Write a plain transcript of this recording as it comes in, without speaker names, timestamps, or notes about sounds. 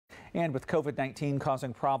And with COVID-19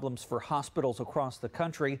 causing problems for hospitals across the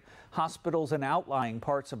country, hospitals in outlying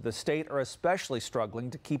parts of the state are especially struggling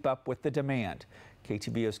to keep up with the demand.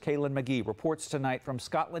 KTVO's Kaylin McGee reports tonight from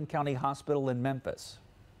Scotland County Hospital in Memphis.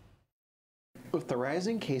 With the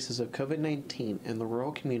rising cases of COVID-19 in the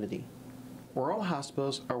rural community, rural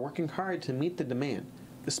hospitals are working hard to meet the demand,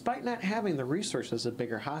 despite not having the resources of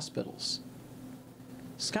bigger hospitals.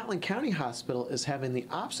 Scotland County Hospital is having the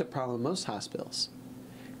opposite problem most hospitals.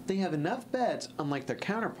 They have enough beds, unlike their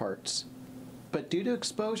counterparts, but due to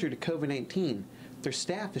exposure to COVID-19, their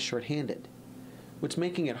staff is shorthanded, which is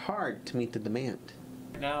making it hard to meet the demand.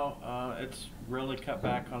 Now, it's really cut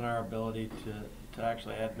back on our ability to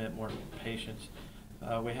actually admit more patients.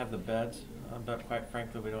 We have the beds, but quite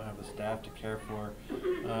frankly, we don't have the staff to care for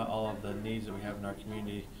all of the needs that we have in our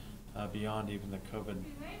community beyond even the COVID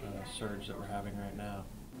surge that we're having right now.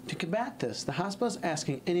 To combat this, the hospital is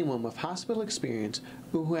asking anyone with hospital experience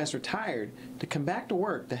or who has retired to come back to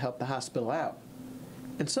work to help the hospital out.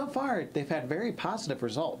 And so far, they've had very positive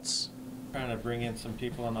results. Trying to bring in some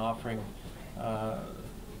people and offering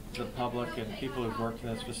the public and people who've worked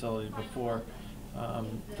in this facility before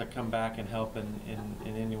to come back and help in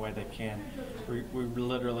any way they can. We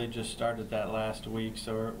literally just started that last week,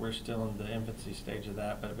 so we're still in the infancy stage of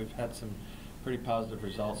that, but we've had some pretty positive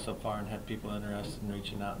results so far and had people interested in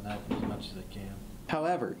reaching out and helping as much as they can.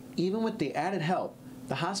 However, even with the added help,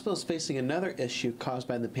 the hospital is facing another issue caused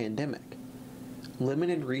by the pandemic: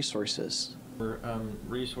 limited resources.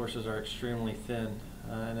 Resources are extremely thin,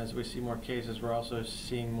 and as we see more cases, we're also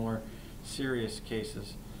seeing more serious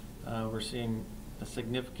cases. We're seeing a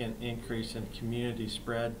significant increase in community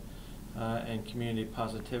spread and community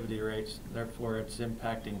positivity rates. Therefore, it's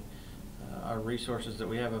impacting our resources that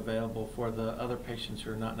we have available for the other patients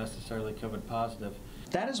who are not necessarily COVID positive.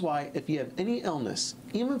 That is why, if you have any illness,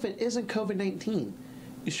 even if it isn't COVID-19,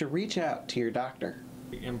 you should reach out to your doctor.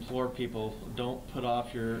 We implore people, don't put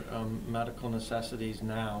off your medical necessities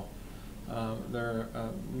now. There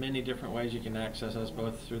are many different ways you can access us,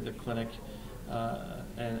 both through the clinic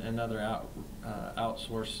and other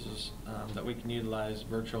outsources that we can utilize,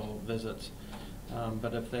 virtual visits.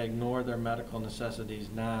 But if they ignore their medical necessities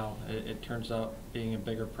now, it turns out being a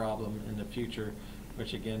bigger problem in the future,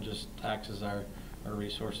 which again just taxes our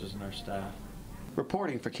resources and our staff.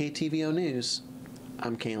 Reporting for KTVO News,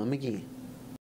 I'm Kaylin McGee.